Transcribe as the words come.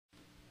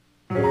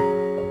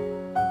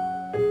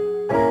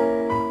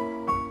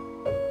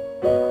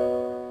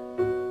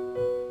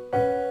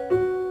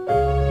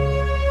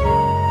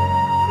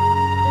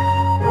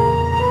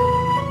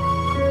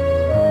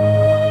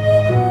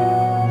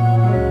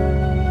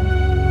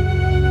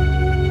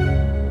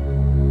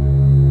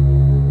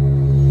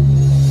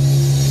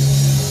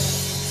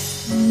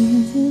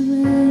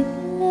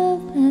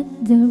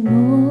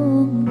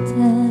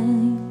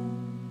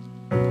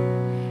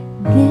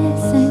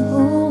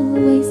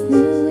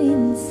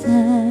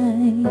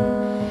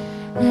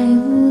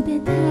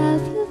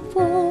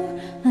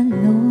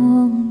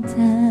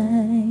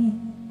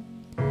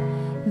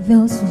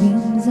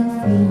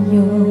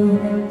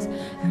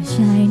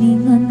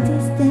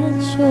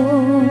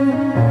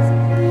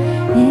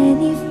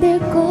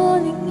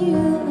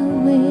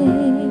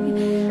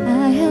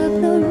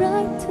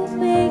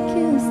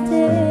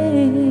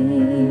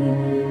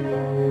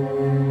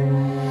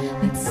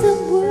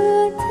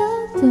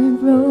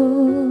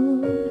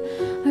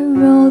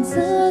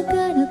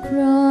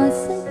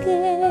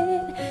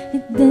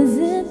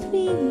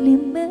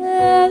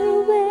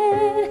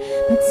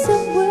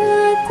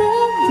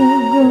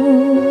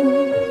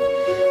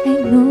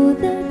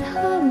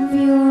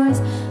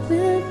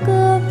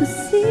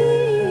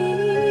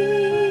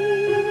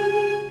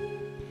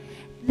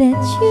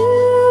that you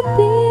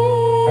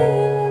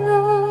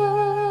belong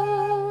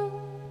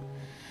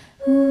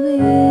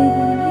with me.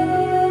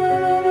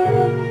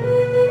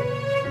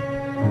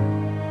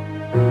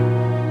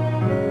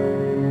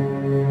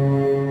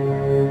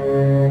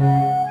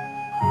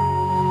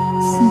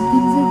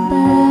 Sometimes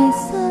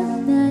advice are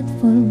not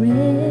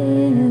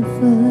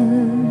forever.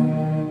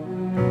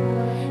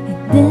 It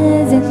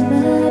doesn't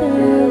matter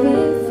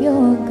if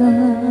you're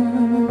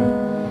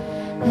gone.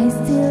 I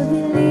still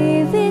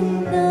believe in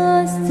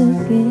us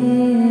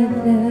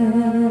together.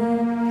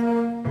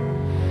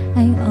 I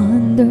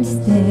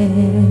understand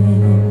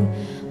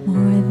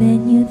more than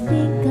you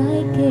think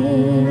I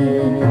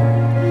can.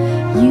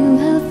 You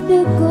have to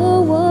go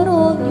out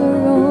on your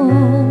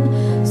own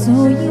so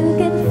you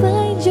can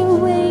find your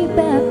way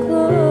back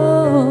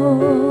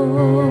home.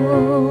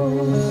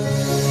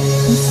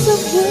 Cause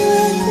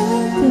somewhere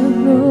down the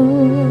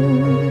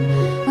road,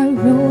 our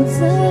roads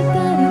are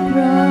gonna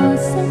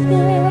cross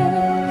again.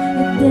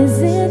 It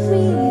doesn't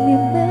really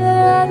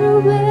matter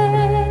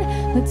when,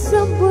 but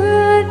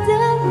somewhere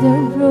down the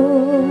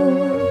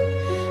road,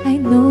 I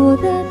know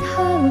that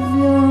heart of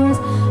yours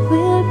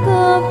will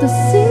come to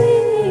see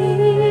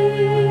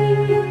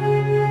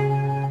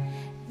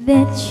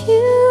that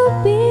you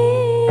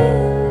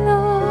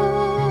belong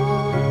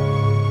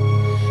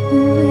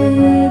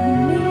with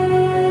me.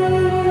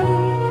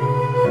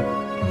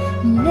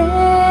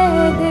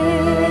 Let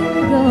it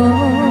go.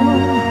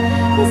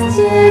 It's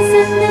just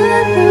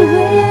another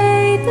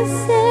way to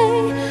say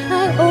I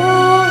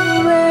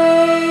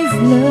always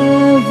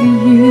love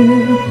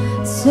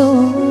you so.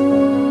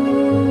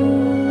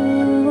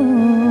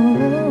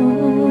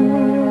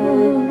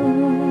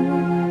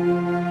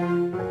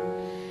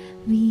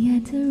 We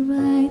had the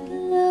right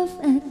love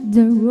at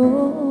the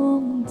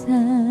wrong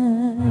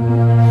time.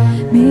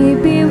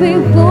 Maybe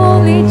we've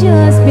only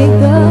just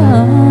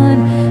begun.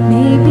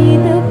 Maybe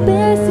the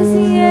best is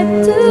yet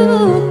to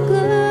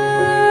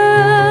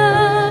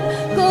come.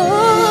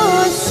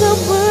 Cause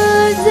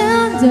somewhere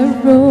down the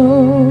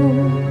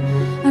road,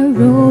 our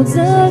roads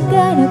are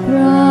gonna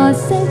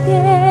cross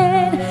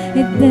again.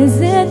 It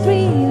doesn't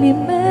really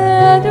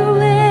matter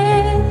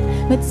when,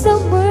 but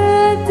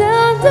somewhere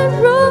down the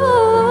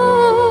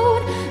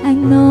road, I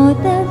know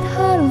that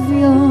heart of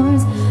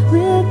yours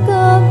will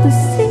come to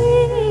see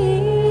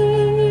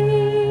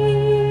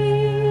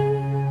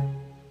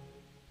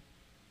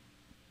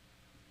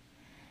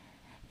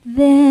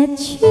that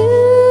you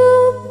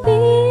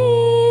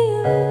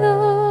belong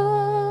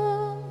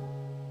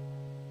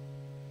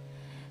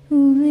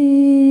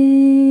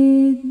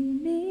with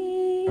me.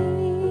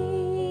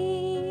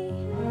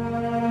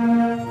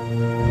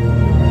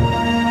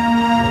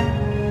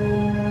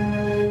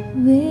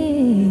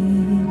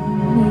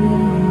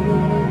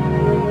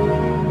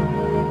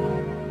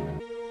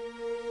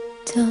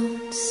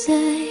 Don't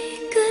say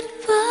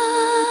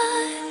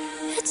goodbye,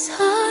 it's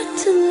hard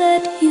to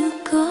let you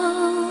go.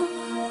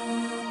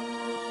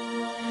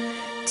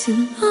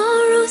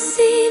 Tomorrow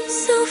seems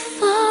so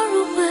far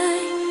away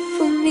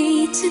for me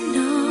to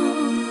know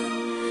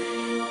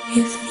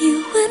if you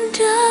and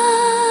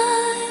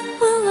I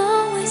will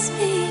always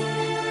be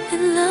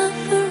in love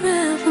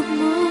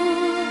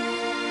forevermore.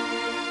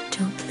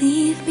 Don't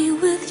leave me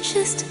with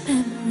just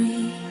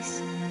memories.